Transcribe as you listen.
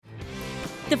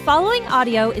The following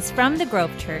audio is from the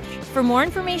Grove Church. For more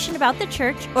information about the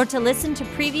church or to listen to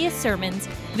previous sermons,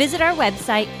 visit our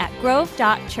website at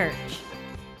grove.church.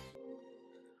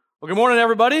 Well, good morning,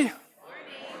 everybody. Morning.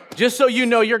 Just so you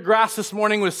know, your grass this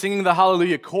morning was singing the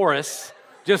Hallelujah chorus,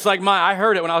 just like mine. I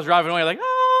heard it when I was driving away, like,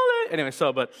 oh, anyway,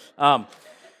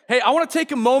 hey, I want to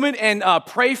take a moment and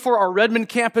pray for our Redmond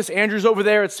campus. Andrew's over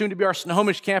there. It's soon to be our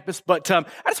Snohomish campus. But I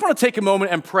just want to take a moment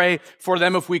and pray for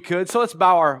them if we could. So let's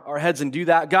bow our heads and do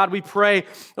that. God, we pray.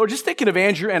 Lord, just thinking of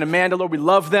Andrew and Amanda. Lord, we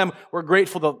love them. We're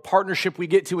grateful for the partnership we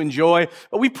get to enjoy.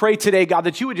 But we pray today, God,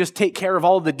 that you would just take care of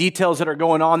all of the details that are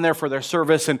going on there for their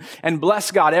service and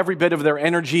bless, God, every bit of their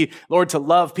energy, Lord, to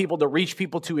love people, to reach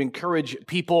people, to encourage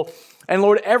people. And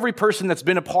Lord, every person that's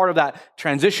been a part of that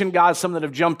transition, God, some that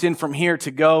have jumped in from here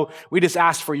to go, we just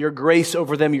ask for your grace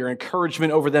over them, your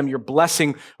encouragement over them, your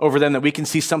blessing over them, that we can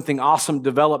see something awesome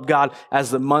develop, God,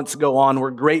 as the months go on.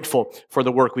 We're grateful for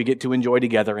the work we get to enjoy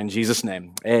together. In Jesus'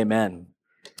 name, amen.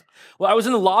 Well, I was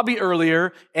in the lobby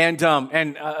earlier, and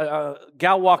a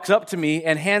gal walks up to me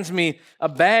and hands me a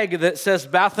bag that says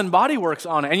Bath and Body Works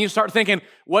on it. And you start thinking,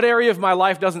 what area of my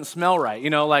life doesn't smell right?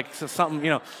 You know, like something, you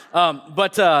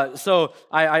know. So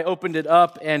I opened it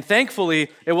up, and thankfully,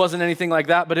 it wasn't anything like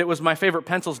that, but it was my favorite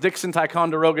pencils, Dixon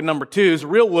Ticonderoga No. 2s,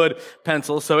 real wood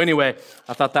pencils. So anyway,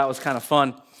 I thought that was kind of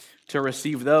fun to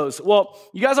receive those. Well,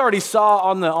 you guys already saw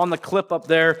on the clip up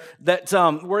there that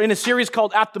we're in a series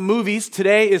called At the Movies.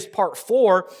 Today is part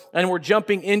 4, and we're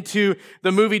jumping into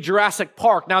the movie Jurassic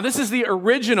Park. Now, this is the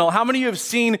original. How many of you have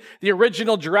seen the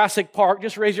original Jurassic Park?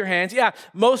 Just raise your hands. Yeah,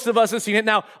 most of us have seen it.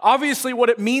 Now, obviously, what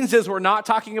it means is we're not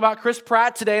talking about Chris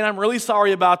Pratt today, and I'm really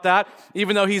sorry about that,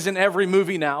 even though he's in every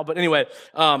movie now. But anyway,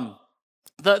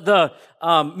 the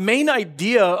main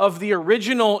idea of the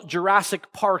original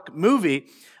Jurassic Park movie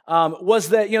was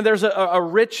that, you know, there's a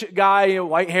rich guy, you know,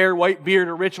 white hair, white beard,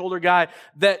 a rich older guy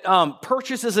that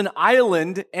purchases an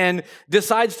island and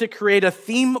decides to create a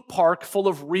theme park full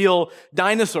of real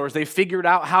dinosaurs. They figured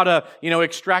out how to, you know,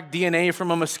 extract DNA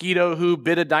from a mosquito who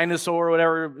bit a dinosaur or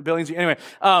whatever, billions. Anyway,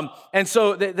 and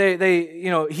so they, you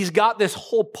know, he's got this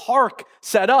whole park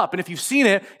set up. And if you've seen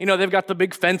it, you know, they've got the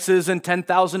big fences and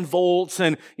 10,000 volts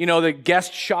and, you know, the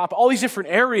guest shop, all these different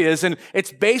areas. And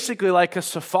it's basically like a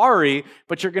safari,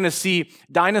 but you're going to see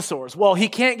dinosaurs. Well, he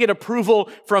can't get approval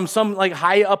from some like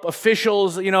high up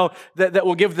officials, you know, that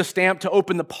will give the stamp to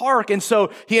open the park. And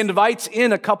so he invites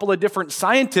in a couple of different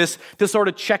scientists to sort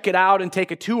of check it out and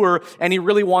take a tour. And he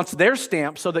really wants their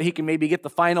stamp so that he can maybe get the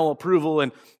final approval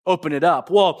and open it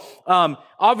up. Well,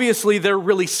 obviously they're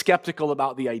really skeptical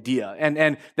about the idea.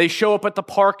 And they show up at the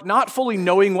park not fully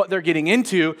knowing what they're getting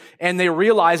into. And they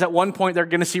realize at one point they're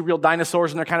going to see real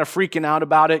dinosaurs, and they're kind of freaking out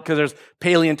about it because there's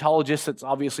paleontologists that's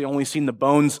obviously only seen the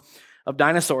bones of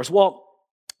dinosaurs. Well,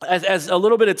 as a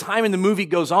little bit of time in the movie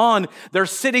goes on, they're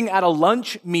sitting at a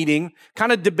lunch meeting,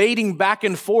 kind of debating back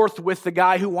and forth with the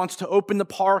guy who wants to open the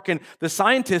park and the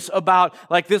scientists about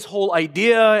like this whole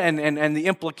idea and the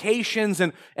implications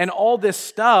and all this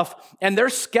stuff. And they're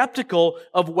skeptical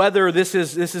of whether this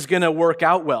is going to work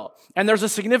out well. And there's a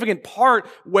significant part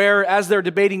where, as they're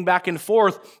debating back and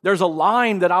forth, there's a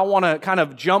line that I want to kind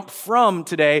of jump from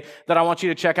today that I want you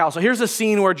to check out. So here's a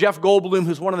scene where Jeff Goldblum,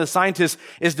 who's one of the scientists,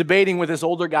 is debating with this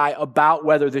older guy about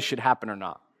whether this should happen or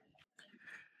not.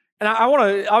 And I want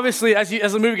to, obviously, as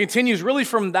the movie continues, really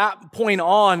from that point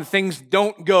on, things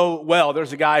don't go well.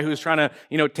 There's a guy who's trying to,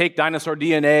 you know, take dinosaur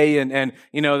DNA and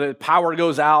you know, the power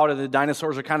goes out and the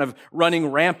dinosaurs are kind of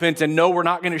running rampant. And no, we're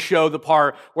not going to show the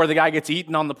part where the guy gets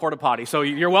eaten on the porta potty. So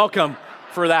you're welcome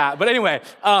for that. But anyway,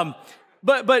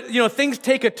 But you know, things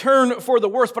take a turn for the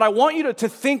worse. But I want you to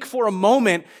think for a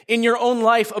moment in your own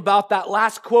life about that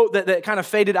last quote that kind of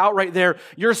faded out right there.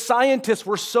 Your scientists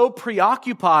were so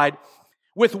preoccupied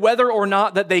with whether or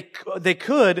not that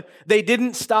they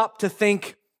didn't stop to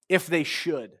think if they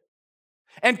should.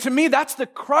 And to me, that's the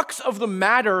crux of the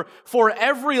matter for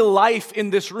every life in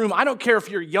this room. I don't care if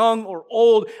you're young or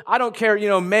old. I don't care, you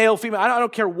know, male, female. I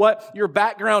don't care what your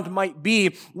background might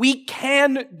be. We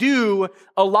can do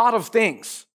a lot of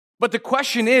things. But the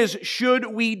question is, should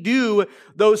we do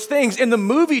those things? In the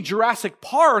movie Jurassic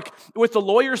Park, with the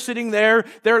lawyer sitting there,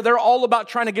 they're all about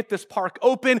trying to get this park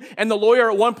open. And the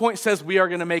lawyer at one point says, we are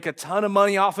going to make a ton of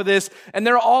money off of this. And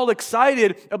they're all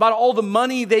excited about all the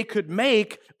money they could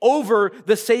make over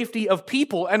the safety of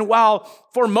people. And while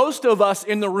for most of us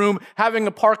in the room, having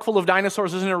a park full of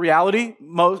dinosaurs isn't a reality,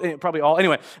 probably all,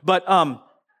 anyway. But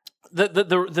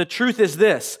the truth is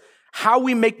this: how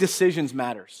we make decisions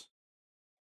matters.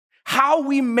 How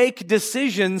we make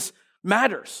decisions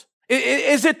matters.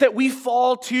 Is it that we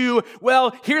fall to,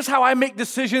 well, here's how I make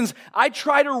decisions. I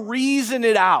try to reason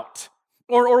it out.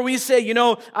 Or we say,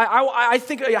 I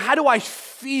think, how do I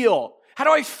feel? How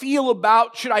do I feel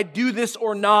about should I do this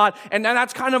or not? And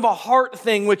that's kind of a heart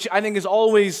thing, which I think is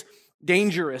always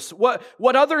dangerous.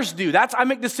 What others do, I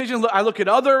make decisions, I look at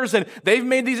others and they've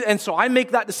made these, and so I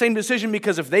make that the same decision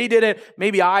because if they did it,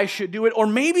 maybe I should do it. Or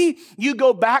maybe you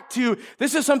go back to,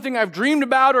 this is something I've dreamed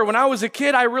about, or when I was a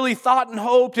kid, I really thought and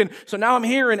hoped, and so now I'm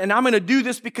here and I'm going to do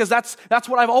this because that's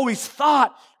what I've always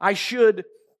thought I should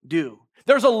do.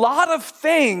 There's a lot of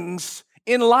things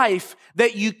in life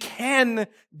that you can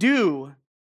do,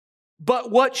 but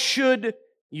what should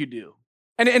you do?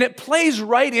 And it plays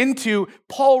right into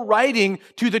Paul writing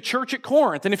to the church at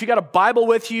Corinth. And if you got a Bible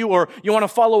with you or you want to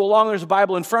follow along, there's a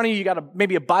Bible in front of you. You got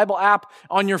maybe a Bible app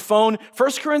on your phone.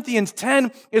 1 Corinthians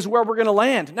 10 is where we're going to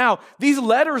land. Now, these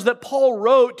letters that Paul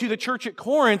wrote to the church at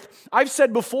Corinth, I've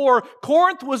said before,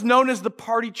 Corinth was known as the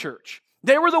party church.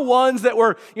 They were the ones that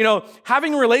were,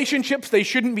 having relationships they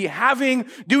shouldn't be having,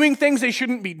 doing things they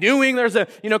shouldn't be doing. There's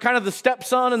kind of the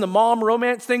stepson and the mom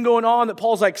romance thing going on that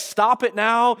Paul's like, stop it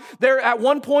now. There, at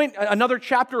one point, another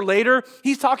chapter later,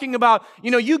 he's talking about,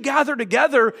 you gather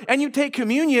together and you take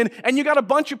communion and you got a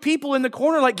bunch of people in the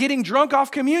corner like getting drunk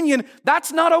off communion.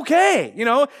 That's not okay,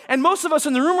 And most of us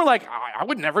in the room are like, I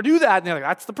would never do that. And they're like,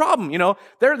 that's the problem,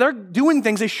 They're doing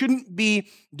things they shouldn't be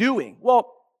doing.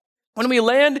 Well, when we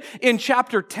land in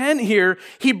chapter 10 here,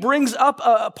 he brings up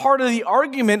a part of the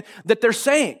argument that they're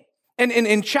saying. And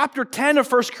in chapter 10 of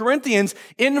 1 Corinthians,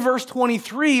 in verse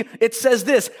 23, it says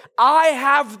this, I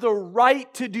have the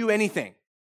right to do anything.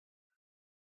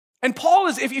 And Paul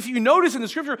is, if you notice in the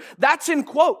scripture, that's in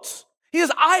quotes. He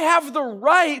says, I have the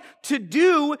right to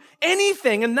do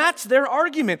anything. And that's their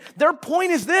argument. Their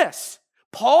point is this,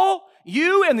 Paul,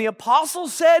 you and the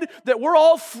apostles said that we're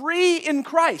all free in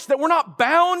Christ, that we're not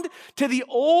bound to the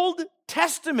Old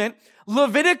Testament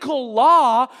Levitical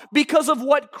law because of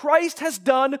what Christ has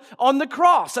done on the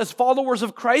cross. As followers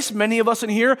of Christ, many of us in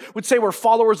here would say we're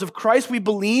followers of Christ. We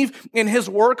believe in his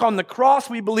work on the cross.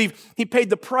 We believe he paid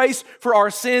the price for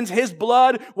our sins. His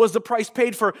blood was the price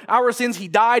paid for our sins. He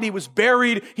died. He was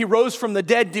buried. He rose from the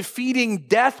dead, defeating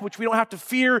death, which we don't have to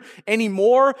fear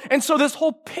anymore. And so this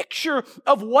whole picture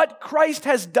of what Christ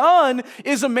has done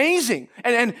is amazing.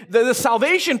 And the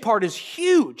salvation part is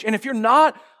huge. And if you're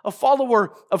not a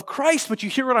follower of Christ, but you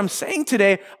hear what I'm saying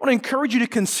today, I want to encourage you to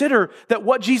consider that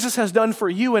what Jesus has done for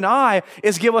you and I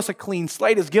is give us a clean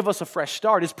slate, is give us a fresh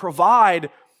start, is provide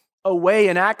a way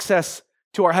and access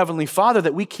to our Heavenly Father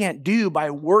that we can't do by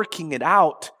working it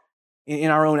out in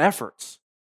our own efforts.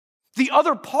 The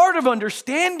other part of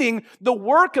understanding the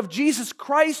work of Jesus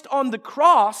Christ on the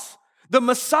cross, the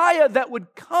Messiah that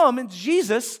would come, it's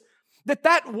Jesus,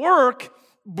 that work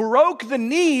broke the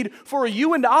need for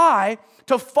you and I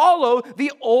to follow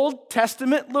the Old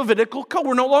Testament Levitical code.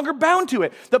 We're no longer bound to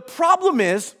it. The problem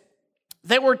is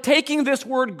that we're taking this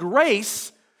word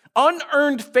grace,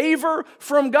 unearned favor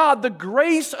from God, the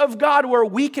grace of God where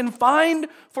we can find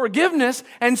forgiveness,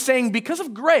 and saying because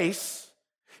of grace,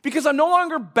 because I'm no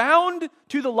longer bound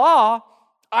to the law,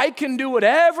 I can do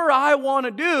whatever I want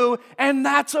to do, and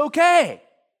that's okay.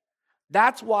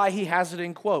 That's why he has it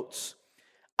in quotes.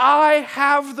 I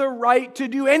have the right to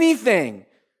do anything.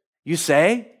 You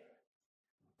say,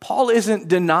 Paul isn't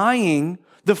denying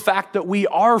the fact that we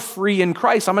are free in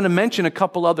Christ. I'm going to mention a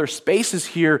couple other spaces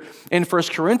here in 1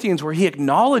 Corinthians where he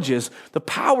acknowledges the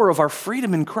power of our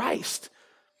freedom in Christ.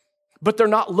 But they're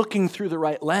not looking through the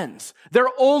right lens.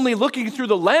 They're only looking through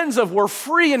the lens of we're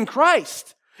free in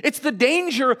Christ. It's the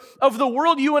danger of the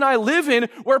world you and I live in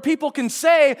where people can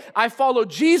say, I follow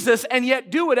Jesus, and yet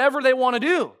do whatever they want to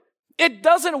do. It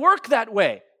doesn't work that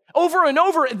way. Over and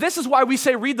over, this is why we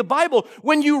say read the Bible.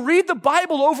 When you read the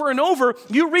Bible over and over,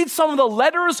 you read some of the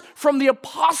letters from the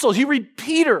apostles. You read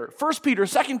Peter, 1 Peter,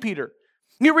 2 Peter.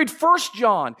 You read 1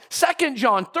 John, 2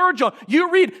 John, 3 John.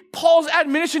 You read Paul's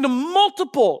admonition to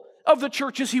multiple of the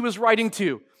churches he was writing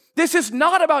to. This is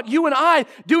not about you and I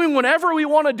doing whatever we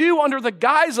want to do under the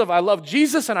guise of I love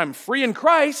Jesus and I'm free in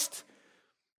Christ.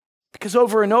 Because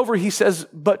over and over he says,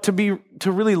 but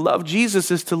to really love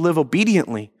Jesus is to live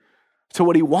obediently to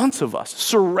what he wants of us,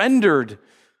 surrendered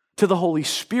to the Holy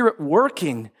Spirit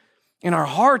working in our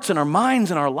hearts and our minds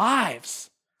and our lives.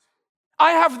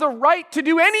 I have the right to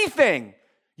do anything,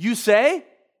 you say.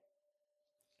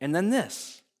 And then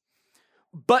this,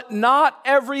 but not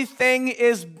everything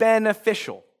is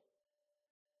beneficial.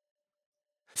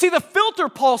 See, the filter,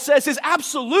 Paul says, is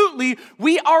absolutely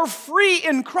we are free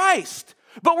in Christ.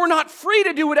 But we're not free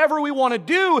to do whatever we want to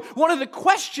do. One of the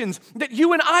questions that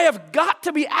you and I have got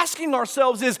to be asking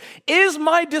ourselves is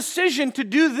my decision to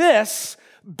do this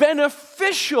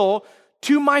beneficial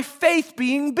to my faith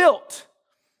being built?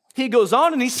 He goes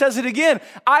on and he says it again.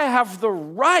 I have the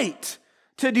right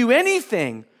to do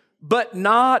anything, but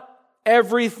not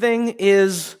everything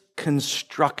is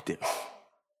constructive.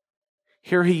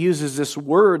 Here he uses this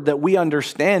word that we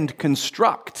understand,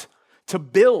 construct, to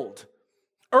build.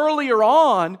 Earlier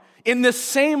on in this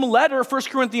same letter, 1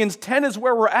 Corinthians 10 is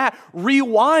where we're at.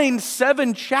 Rewind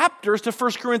 7 chapters to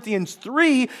 1 Corinthians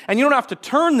 3, and you don't have to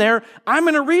turn there. I'm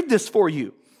going to read this for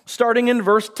you, starting in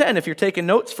verse 10. If you're taking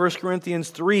notes, 1 Corinthians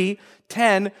 3,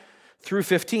 10 through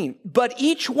 15. But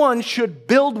each one should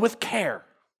build with care.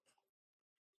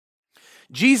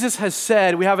 Jesus has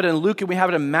said, we have it in Luke and we have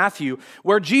it in Matthew,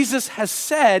 where Jesus has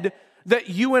said that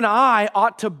you and I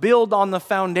ought to build on the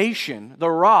foundation, the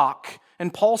rock,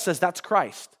 and Paul says that's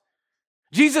Christ.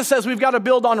 Jesus says we've got to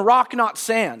build on rock, not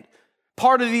sand.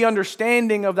 Part of the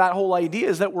understanding of that whole idea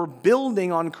is that we're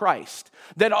building on Christ.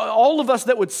 That all of us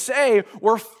that would say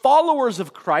we're followers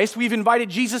of Christ, we've invited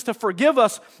Jesus to forgive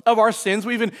us of our sins.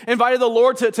 We've invited the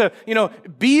Lord to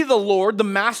be the Lord, the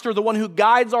master, the one who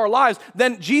guides our lives.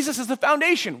 Then Jesus is the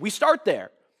foundation. We start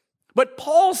there. But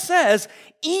Paul says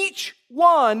each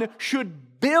one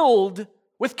should build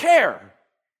with care.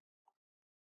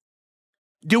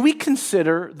 Do we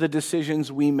consider the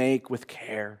decisions we make with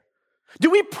care? Do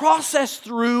we process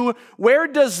through where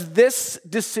does this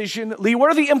decision lead? What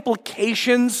are the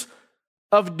implications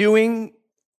of doing?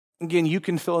 Again, you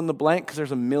can fill in the blank because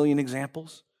there's a million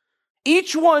examples.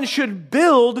 Each one should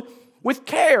build with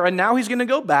care. And now he's going to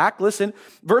go back. Listen,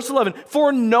 verse 11.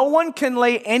 For no one can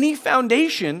lay any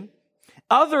foundation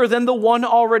other than the one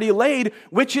already laid,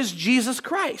 which is Jesus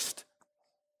Christ.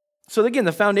 So again,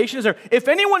 the foundation is there. If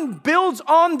anyone builds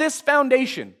on this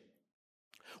foundation,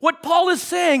 what Paul is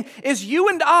saying is you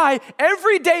and I,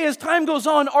 every day as time goes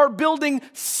on, are building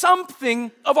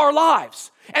something of our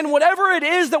lives. And whatever it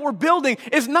is that we're building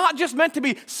is not just meant to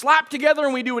be slapped together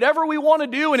and we do whatever we want to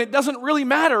do and it doesn't really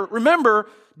matter. Remember,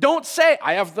 don't say,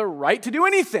 I have the right to do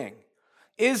anything.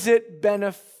 Is it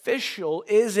beneficial?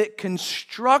 Is it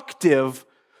constructive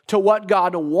to what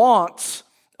God wants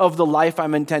of the life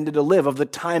I'm intended to live, of the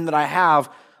time that I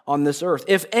have on this earth?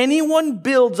 If anyone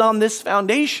builds on this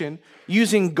foundation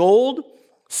using gold,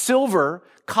 silver,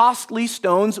 costly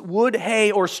stones, wood,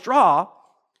 hay, or straw,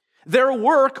 their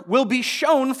work will be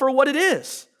shown for what it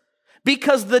is,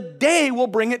 because the day will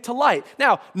bring it to light.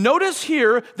 Now, notice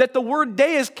here that the word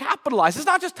day is capitalized. It's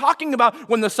not just talking about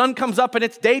when the sun comes up and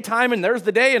it's daytime and there's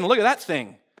the day and look at that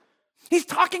thing. He's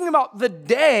talking about the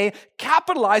day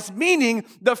capitalized, meaning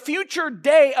the future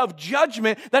day of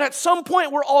judgment that at some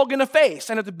point we're all going to face.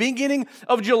 And at the beginning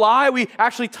of July, we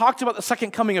actually talked about the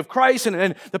second coming of Christ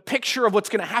and the picture of what's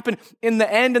going to happen in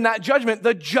the end in that judgment.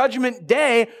 The judgment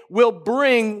day will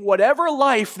bring whatever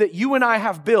life that you and I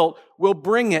have built, will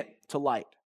bring it to light.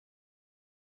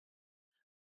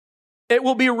 It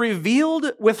will be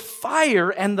revealed with fire,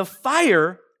 and the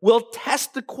fire will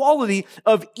test the quality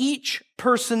of each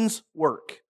person's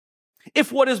work.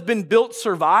 If what has been built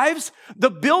survives,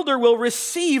 the builder will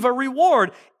receive a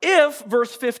reward. If,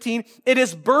 verse 15, it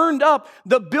is burned up,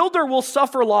 the builder will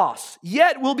suffer loss,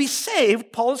 yet will be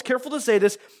saved, Paul is careful to say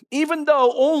this, even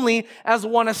though only as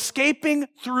one escaping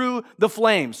through the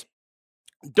flames.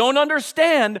 Don't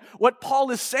understand what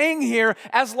Paul is saying here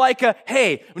as like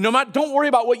hey, don't worry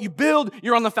about what you build,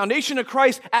 you're on the foundation of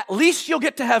Christ, at least you'll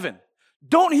get to heaven.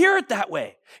 Don't hear it that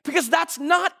way, because that's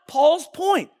not Paul's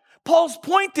point. Paul's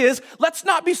point is, let's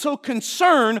not be so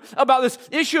concerned about this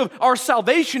issue of our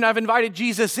salvation. I've invited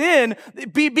Jesus in.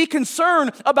 Be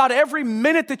concerned about every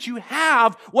minute that you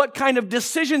have. What kind of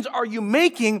decisions are you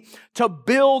making to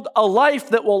build a life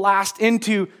that will last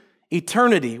into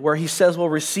eternity, where he says we'll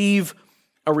receive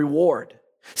a reward?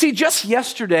 See, just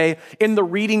yesterday in the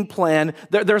reading plan,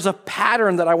 there's a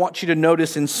pattern that I want you to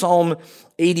notice in Psalm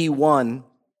 81.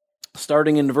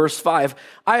 Starting in verse 5,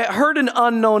 I heard an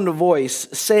unknown voice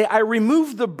say, I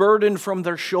removed the burden from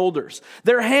their shoulders.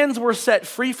 Their hands were set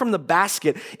free from the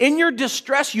basket. In your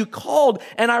distress you called,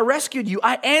 and I rescued you.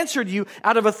 I answered you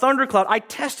out of a thundercloud. I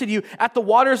tested you at the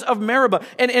waters of Meribah.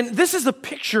 And this is a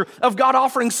picture of God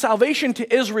offering salvation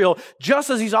to Israel, just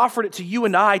as he's offered it to you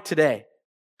and I today.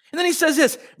 And then he says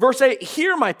this, verse 8,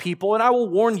 hear my people, and I will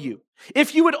warn you.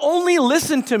 If you would only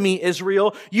listen to me,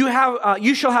 Israel, you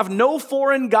shall have no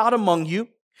foreign god among you.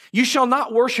 You shall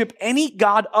not worship any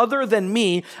god other than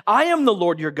me. I am the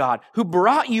Lord your God, who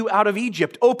brought you out of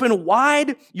Egypt. Open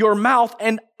wide your mouth,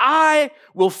 and I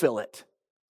will fill it.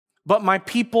 But my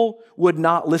people would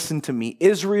not listen to me.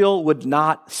 Israel would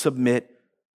not submit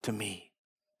to me.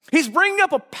 He's bringing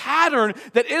up a pattern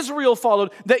that Israel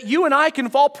followed that you and I can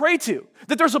fall prey to.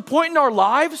 That there's a point in our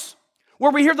lives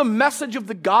where we hear the message of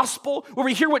the gospel, where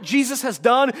we hear what Jesus has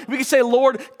done. We can say,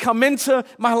 Lord, come into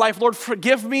my life. Lord,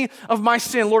 forgive me of my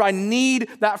sin. Lord, I need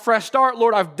that fresh start.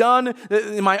 Lord, I've done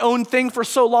my own thing for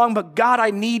so long, but God, I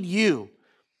need you.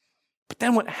 But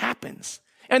then what happens?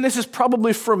 And this is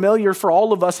probably familiar for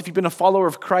all of us if you've been a follower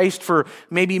of Christ for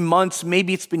maybe months,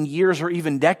 maybe it's been years or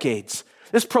even decades.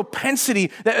 This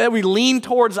propensity that we lean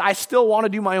towards, I still want to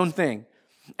do my own thing.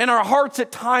 And our hearts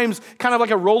at times, kind of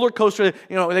like a roller coaster,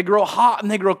 they grow hot and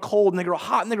they grow cold and they grow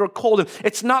hot and they grow cold. And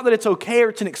it's not that it's okay or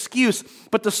it's an excuse,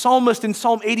 but the psalmist in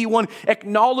Psalm 81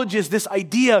 acknowledges this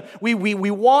idea we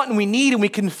want and we need and we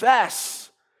confess.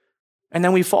 And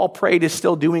then we fall prey to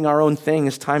still doing our own thing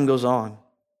as time goes on.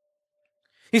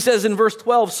 He says in verse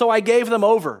 12, so I gave them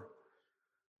over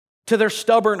to their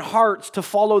stubborn hearts to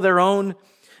follow their own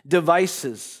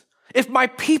devices. If my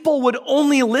people would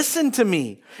only listen to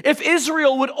me, if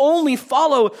Israel would only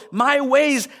follow my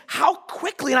ways, how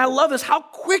quickly, and I love this, how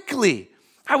quickly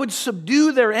I would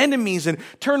subdue their enemies and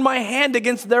turn my hand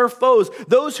against their foes.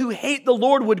 Those who hate the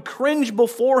Lord would cringe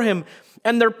before him,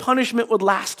 and their punishment would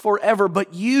last forever.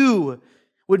 But you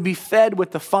would be fed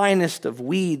with the finest of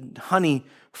weed, honey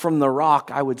from the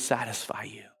rock. I would satisfy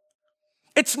you.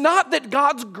 It's not that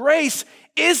God's grace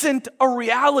isn't a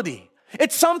reality.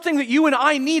 It's something that you and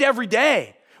I need every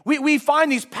day. We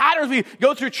find these patterns. We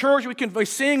go through church, we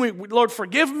sing, Lord,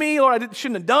 forgive me, Lord, I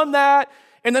shouldn't have done that.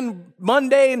 And then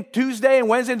Monday and Tuesday and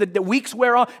Wednesday, the weeks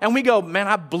wear on, and we go, man,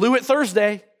 I blew it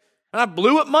Thursday, and I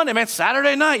blew it Monday, man,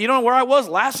 Saturday night, you don't know where I was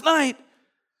last night.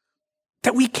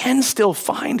 That we can still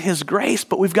find his grace,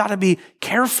 but we've got to be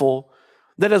careful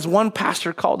that, as one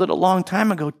pastor called it a long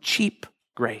time ago, cheap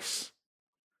grace.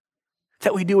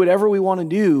 That we do whatever we want to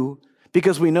do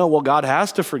because we know, well, God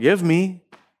has to forgive me.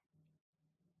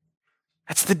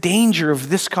 That's the danger of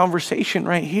this conversation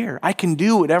right here. I can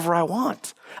do whatever I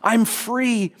want. I'm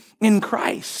free in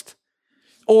Christ.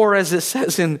 Or as it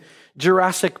says in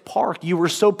Jurassic Park, you were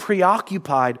so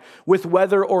preoccupied with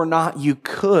whether or not you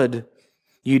could,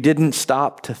 you didn't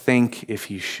stop to think if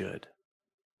you should.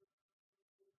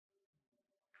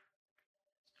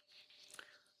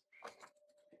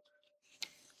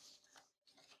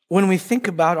 When we think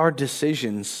about our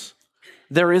decisions,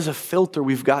 there is a filter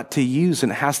we've got to use,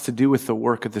 and it has to do with the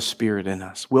work of the Spirit in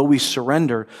us. Will we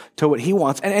surrender to what he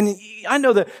wants? And I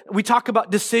know that we talk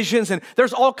about decisions, and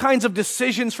there's all kinds of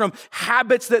decisions, from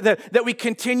habits that we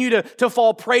continue to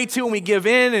fall prey to and we give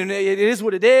in, and it is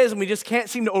what it is, and we just can't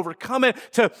seem to overcome it,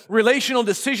 to relational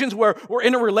decisions where we're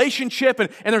in a relationship and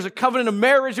there's a covenant of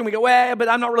marriage, and we go, but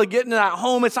I'm not really getting it at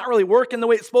home. It's not really working the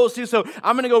way it's supposed to, so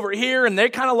I'm going to go over here, and they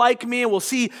kind of like me, and we'll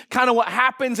see kind of what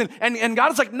happens. And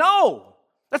God is like, no.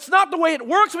 That's not the way it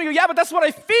works. And we go, but that's what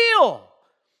I feel.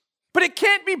 But it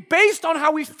can't be based on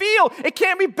how we feel. It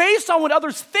can't be based on what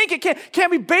others think. It can't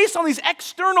be based on these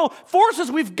external forces.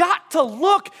 We've got to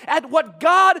look at what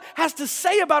God has to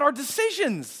say about our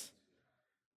decisions.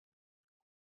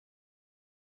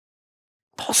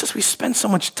 Paul says we spend so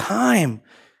much time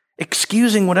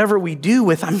excusing whatever we do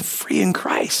with, I'm free in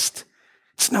Christ.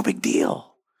 It's no big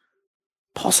deal.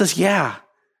 Paul says, yeah,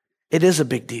 it is a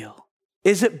big deal.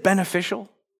 Is it beneficial?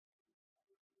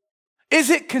 Is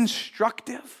it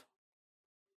constructive?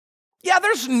 Yeah,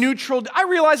 there's neutral. I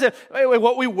realize that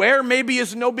what we wear maybe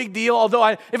is no big deal. Although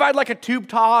if I had like a tube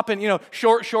top and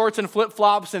short shorts and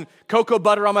flip-flops and cocoa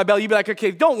butter on my belly, you'd be like,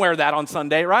 okay, don't wear that on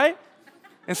Sunday, right?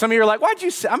 And some of you are like, why'd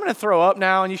you say? I'm going to throw up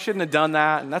now, and you shouldn't have done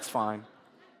that, and that's fine.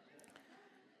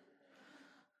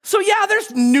 So yeah,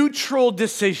 there's neutral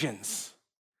decisions.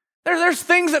 There's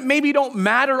things that maybe don't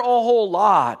matter a whole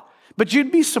lot. But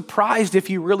you'd be surprised if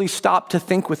you really stopped to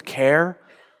think with care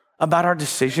about our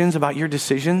decisions, about your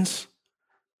decisions,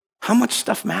 how much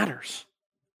stuff matters.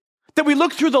 That we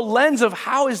look through the lens of,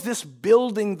 how is this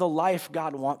building the life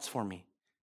God wants for me?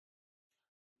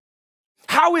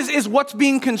 How is what's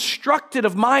being constructed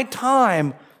of my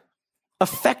time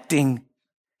affecting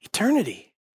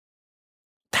eternity?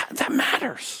 That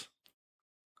matters.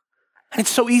 And it's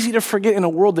so easy to forget in a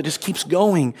world that just keeps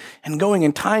going,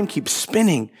 and time keeps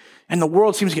spinning, and the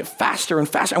world seems to get faster and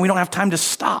faster, and we don't have time to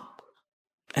stop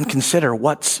and consider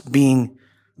what's being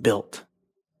built.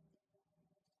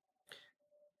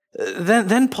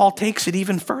 Then Paul takes it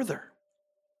even further.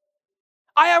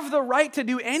 I have the right to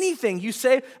do anything, you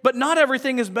say, but not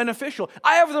everything is beneficial.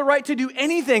 I have the right to do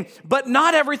anything, but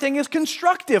not everything is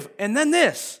constructive. And then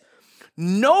this,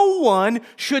 no one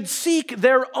should seek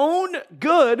their own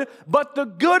good, but the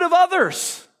good of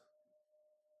others.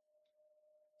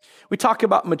 We talk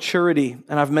about maturity,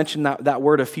 and I've mentioned that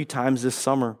word a few times this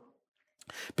summer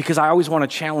because I always want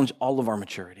to challenge all of our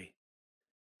maturity.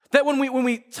 That when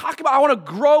we talk about, I want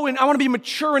to grow and I want to be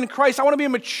mature in Christ, I want to be a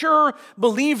mature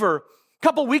believer. A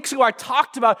couple weeks ago, I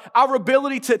talked about our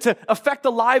ability to affect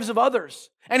the lives of others.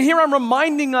 And here I'm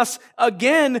reminding us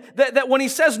again that when he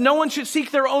says no one should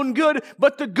seek their own good,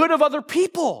 but the good of other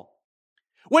people.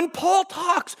 When Paul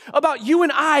talks about you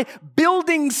and I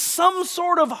building some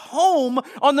sort of home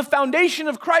on the foundation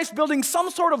of Christ, building some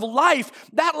sort of life,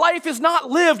 that life is not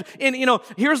lived in,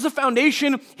 here's the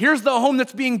foundation, here's the home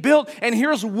that's being built, and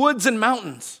here's woods and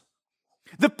mountains.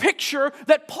 The picture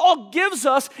that Paul gives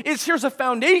us is here's a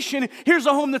foundation, here's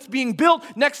a home that's being built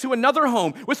next to another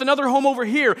home, with another home over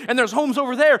here, and there's homes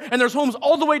over there, and there's homes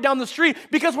all the way down the street,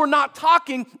 because we're not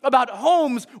talking about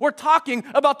homes, we're talking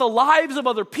about the lives of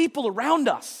other people around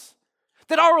us,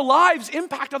 that our lives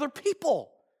impact other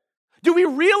people. Do we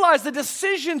realize the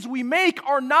decisions we make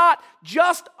are not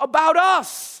just about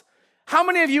us? How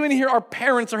many of you in here are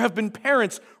parents or have been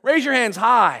parents? Raise your hands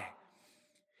high.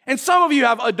 And some of you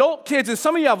have adult kids, and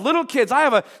some of you have little kids. I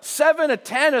have a 7, a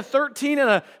 10, a 13, and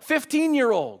a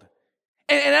 15-year-old.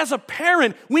 And as a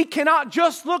parent, we cannot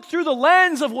just look through the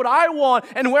lens of what I want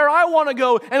and where I want to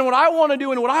go and what I want to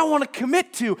do and what I want to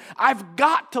commit to. I've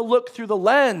got to look through the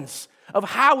lens of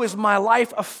how is my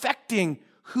life affecting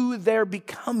who they're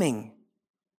becoming.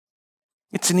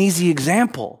 It's an easy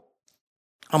example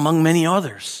among many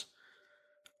others.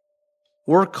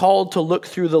 We're called to look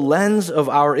through the lens of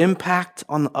our impact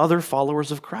on other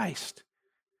followers of Christ.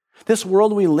 This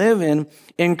world we live in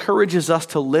encourages us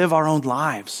to live our own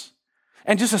lives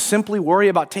and just to simply worry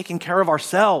about taking care of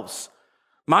ourselves.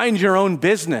 Mind your own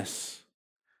business.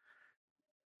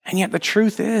 And yet the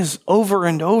truth is, over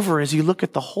and over, as you look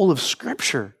at the whole of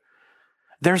Scripture,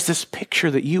 there's this picture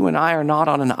that you and I are not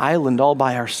on an island all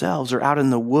by ourselves or out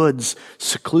in the woods,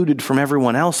 secluded from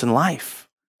everyone else in life.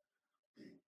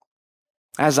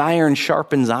 As iron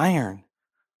sharpens iron,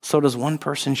 so does one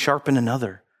person sharpen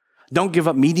another. Don't give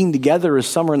up meeting together as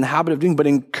some are in the habit of doing, but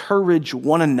encourage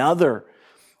one another.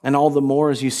 And all the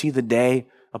more as you see the day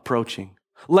approaching.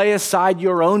 Lay aside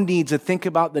your own needs and think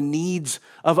about the needs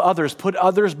of others. Put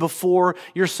others before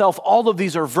yourself. All of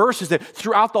these are verses that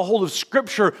throughout the whole of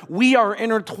Scripture, we are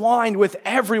intertwined with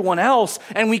everyone else.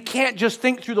 And we can't just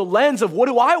think through the lens of what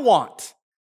do I want?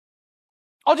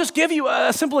 I'll just give you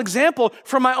a simple example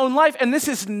from my own life, and this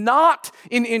is not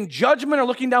in judgment or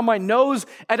looking down my nose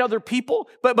at other people,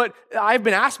 but I've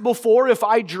been asked before if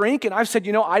I drink, and I've said,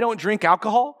 I don't drink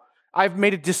alcohol. I've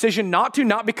made a decision not to,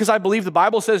 not because I believe the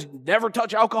Bible says never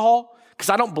touch alcohol,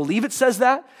 because I don't believe it says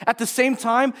that. At the same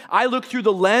time, I look through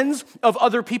the lens of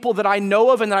other people that I know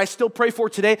of and that I still pray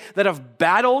for today that have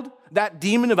battled that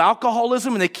demon of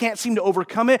alcoholism and they can't seem to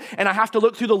overcome it. And I have to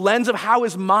look through the lens of how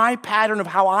is my pattern of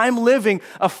how I'm living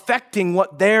affecting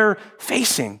what they're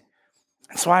facing.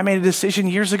 And so I made a decision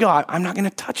years ago. I'm not going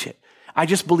to touch it. I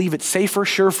just believe it's safer,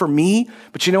 sure, for me.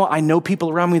 But you know what? I know people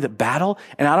around me that battle,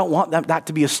 and I don't want that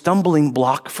to be a stumbling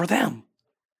block for them.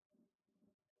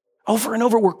 Over and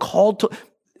over, we're called to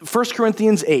 1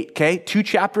 Corinthians 8, okay? 2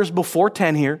 chapters before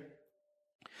 10 here.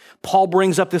 Paul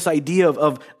brings up this idea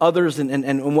of others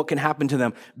and what can happen to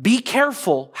them. Be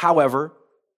careful, however,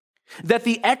 that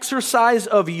the exercise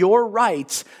of your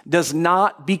rights does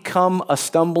not become a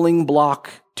stumbling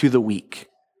block to the weak.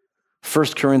 1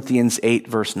 Corinthians 8,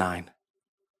 verse 9.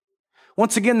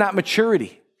 Once again, that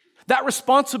maturity, that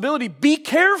responsibility. Be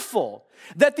careful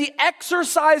that the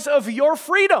exercise of your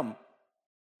freedom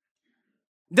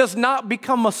does not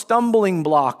become a stumbling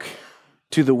block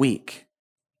to the weak.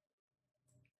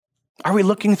 Are we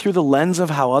looking through the lens of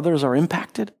how others are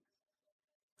impacted?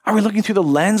 Are we looking through the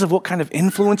lens of what kind of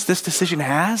influence this decision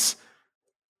has?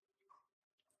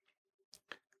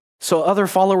 So other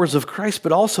followers of Christ,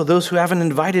 but also those who haven't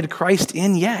invited Christ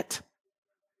in yet.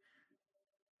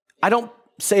 I don't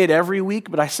say it every week,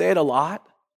 but I say it a lot.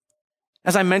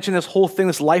 As I mentioned, this whole thing,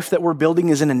 this life that we're building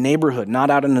is in a neighborhood,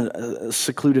 not out in a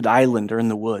secluded island or in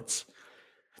the woods.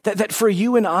 That for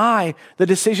you and I, the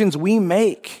decisions we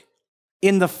make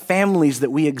in the families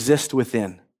that we exist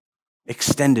within,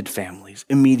 extended families,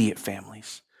 immediate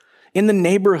families, in the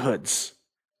neighborhoods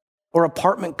or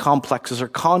apartment complexes or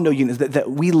condo units that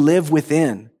we live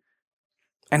within,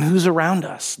 and who's around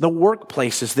us, the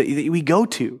workplaces that we go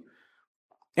to,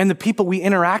 and the people we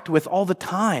interact with all the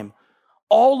time.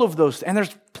 All of those, and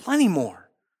there's plenty more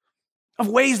of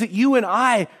ways that you and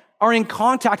I are in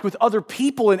contact with other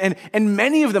people, and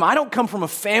many of them, I don't come from a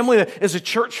family that is a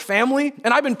church family,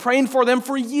 and I've been praying for them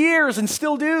for years and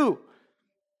still do.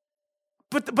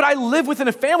 But I live within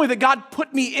a family that God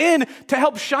put me in to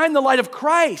help shine the light of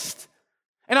Christ.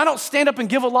 And I don't stand up and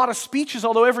give a lot of speeches,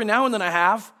 although every now and then I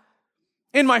have,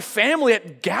 in my family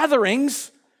at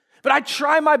gatherings. But I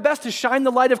try my best to shine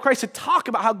the light of Christ, to talk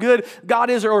about how good God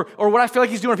is or what I feel like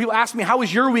he's doing. People ask me, how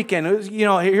was your weekend?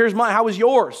 Here's mine, how was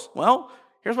yours? Well,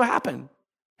 here's what happened.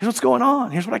 Here's what's going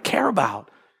on. Here's what I care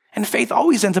about. And faith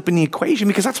always ends up in the equation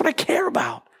because that's what I care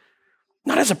about.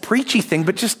 Not as a preachy thing,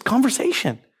 but just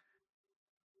conversation.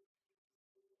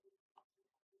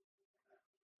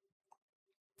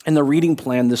 In the reading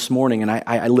plan this morning, and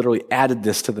I literally added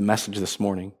this to the message this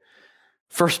morning,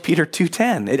 1 Peter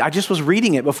 2:10. I just was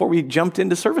reading it before we jumped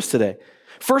into service today.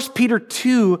 1 Peter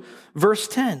 2, verse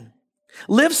 10.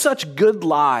 Live such good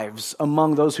lives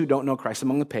among those who don't know Christ,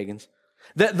 among the pagans,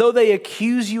 that though they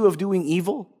accuse you of doing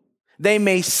evil, they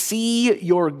may see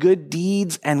your good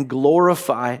deeds and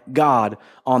glorify God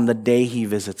on the day he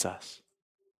visits us.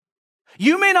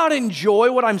 You may not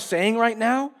enjoy what I'm saying right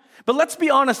now, but let's be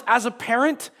honest, as a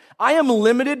parent, I am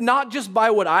limited not just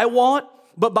by what I want,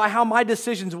 but by how my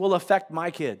decisions will affect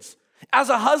my kids. As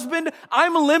a husband,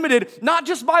 I'm limited not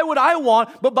just by what I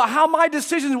want, but by how my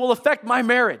decisions will affect my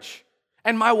marriage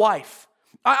and my wife.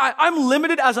 I'm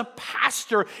limited as a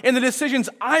pastor in the decisions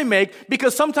I make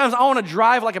because sometimes I want to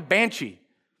drive like a banshee.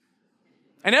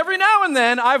 And every now and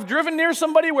then, I've driven near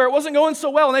somebody where it wasn't going so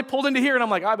well, and they pulled into here, and I'm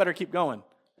like, I better keep going.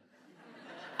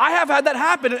 I have had that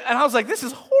happen, and I was like, this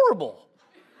is horrible.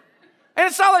 And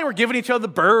it's not like we're giving each other the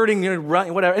bird and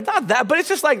running, whatever. It's not that, but it's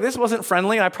just like, this wasn't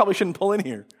friendly, and I probably shouldn't pull in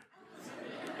here.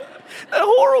 That's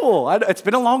horrible. It's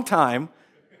been a long time,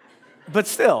 but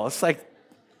still, it's like,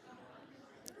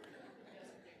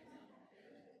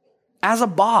 as a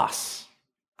boss,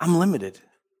 I'm limited.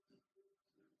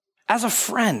 As a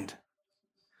friend,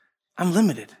 I'm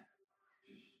limited.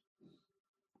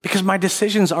 Because my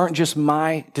decisions aren't just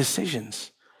my decisions.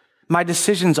 My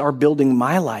decisions are building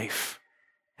my life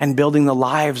and building the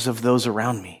lives of those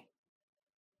around me.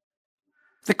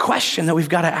 The question that we've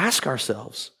got to ask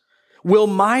ourselves, will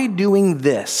my doing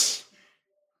this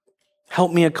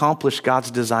help me accomplish God's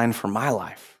design for my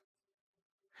life?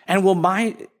 And will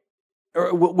my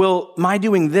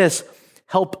doing this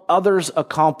help others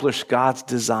accomplish God's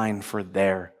design for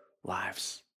their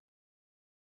lives?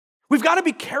 We've got to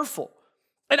be careful.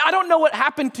 And I don't know what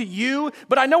happened to you,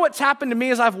 but I know what's happened to me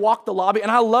as I've walked the lobby, and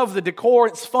I love the decor.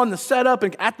 It's fun, the setup,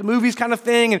 and at the movies kind of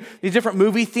thing, and these different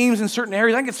movie themes in certain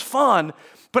areas. I think it's fun.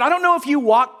 But I don't know if you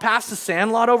walked past the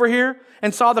Sandlot over here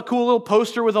and saw the cool little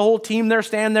poster with the whole team there,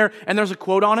 stand there, and there's a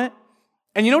quote on it.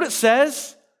 And you know what it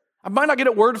says? I might not get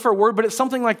it word for word, but it's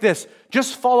something like this.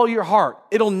 Just follow your heart.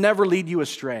 It'll never lead you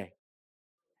astray.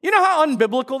 You know how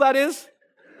unbiblical that is?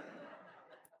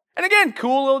 And again,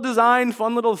 cool little design,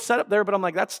 fun little setup there, but I'm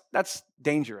like, that's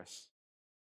dangerous.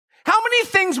 How many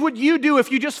things would you do if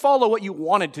you just follow what you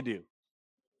wanted to do?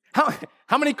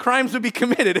 How many crimes would be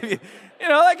committed? Do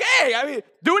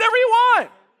whatever you want.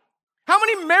 How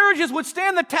many marriages would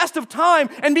stand the test of time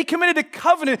and be committed to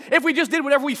covenant if we just did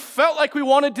whatever we felt like we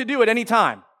wanted to do at any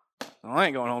time? Oh, I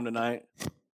ain't going home tonight.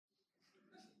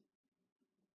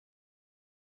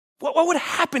 What would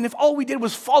happen if all we did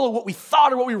was follow what we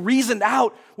thought or what we reasoned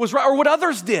out was right, or what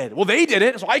others did? Well, they did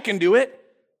it, so I can do it.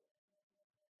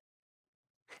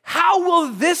 How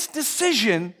will this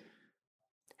decision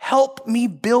help me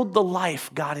build the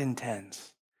life God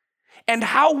intends? And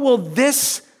how will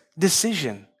this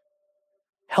decision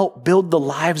help build the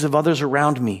lives of others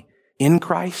around me in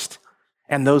Christ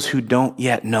and those who don't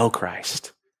yet know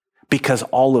Christ? Because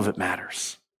all of it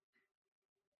matters.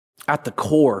 At the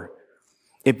core,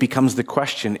 it becomes the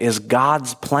question, is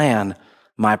God's plan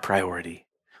my priority?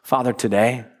 Father,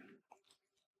 today,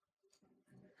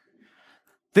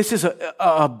 this is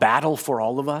a battle for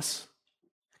all of us.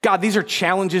 God, these are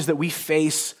challenges that we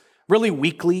face really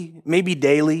weekly, maybe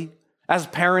daily, as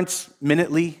parents,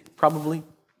 minutely, probably.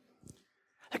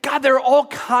 God, there are all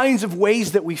kinds of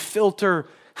ways that we filter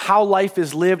how life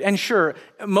is lived. And sure,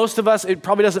 most of us, it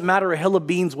probably doesn't matter a hill of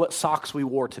beans what socks we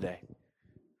wore today.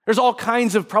 There's all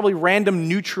kinds of probably random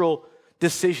neutral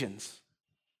decisions.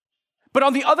 But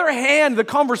on the other hand, the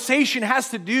conversation has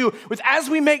to do with, as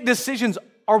we make decisions,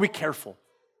 are we careful?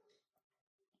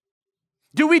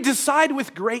 Do we decide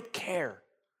with great care?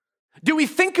 Do we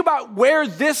think about where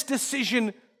this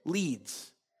decision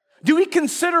leads? Do we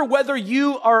consider whether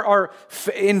you are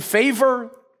in favor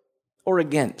or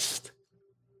against?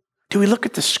 Do we look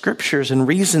at the scriptures and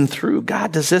reason through,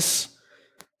 God, does this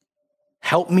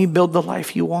help me build the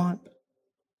life you want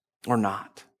or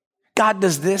not? God,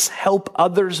 does this help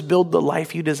others build the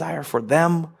life you desire for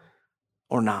them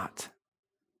or not?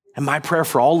 And my prayer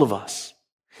for all of us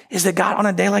is that, God, on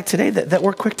a day like today, that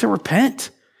we're quick to repent.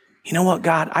 You know what,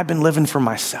 God, I've been living for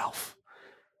myself.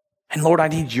 And Lord, I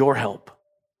need your help.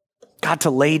 God, to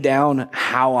lay down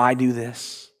how I do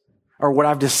this or what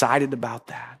I've decided about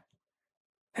that.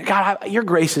 God, your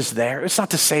grace is there. It's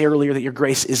not to say earlier that your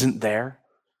grace isn't there.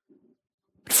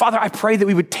 Father, I pray that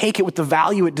we would take it with the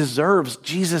value it deserves.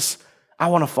 Jesus, I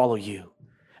want to follow you.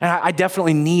 And I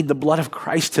definitely need the blood of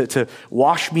Christ to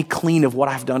wash me clean of what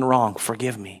I've done wrong.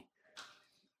 Forgive me.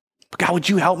 But God, would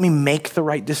you help me make the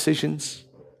right decisions?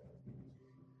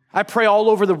 I pray all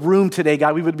over the room today,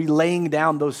 God, we would be laying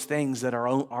down those things that are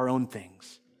our own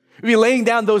things. We'd be laying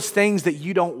down those things that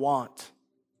you don't want.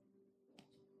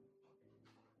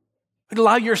 We'd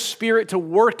allow your Spirit to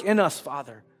work in us,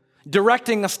 Father,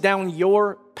 directing us down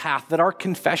your path, that our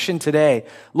confession today,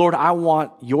 Lord, I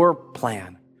want your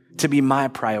plan to be my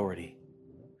priority.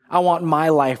 I want my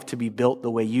life to be built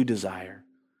the way you desire.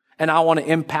 And I want to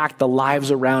impact the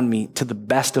lives around me to the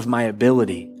best of my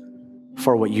ability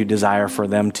for what you desire for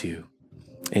them to.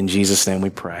 In Jesus' name we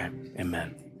pray.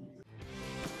 Amen.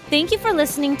 Thank you for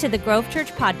listening to the Grove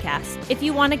Church podcast. If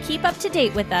you want to keep up to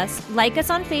date with us, like us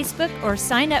on Facebook or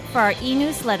sign up for our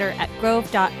e-newsletter at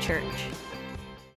grove.church.